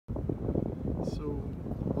So,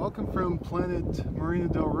 welcome from planet Marina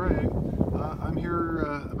del Rey. I'm here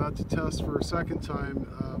about to test for a second time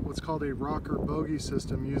what's called a Rocker Bogie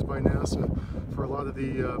system used by NASA for a lot of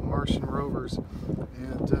the Martian rovers.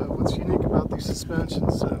 And what's unique about these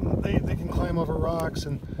suspensions, they can climb over rocks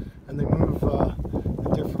and they move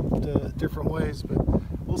in different ways, but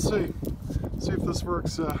we'll see if this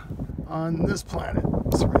works on this planet.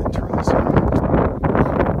 So we're going to turn this on.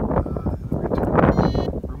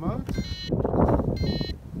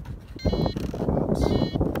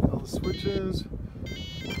 Switches.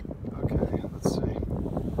 Okay, let's see. There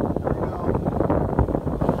we go.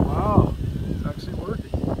 Wow, it's actually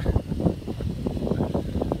working.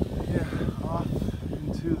 Yeah, off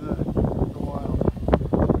into the wild.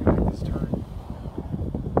 Make this turn.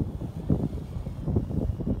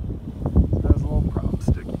 That was a little problem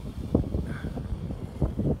sticking.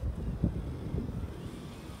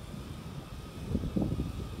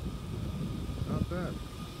 Not bad.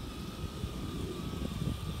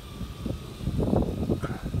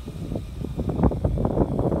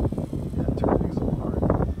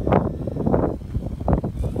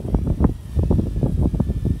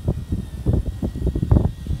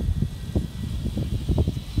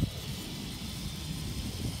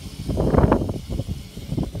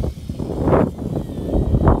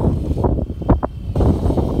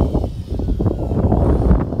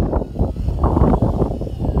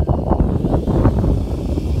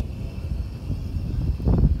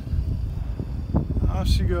 Off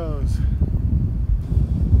she goes.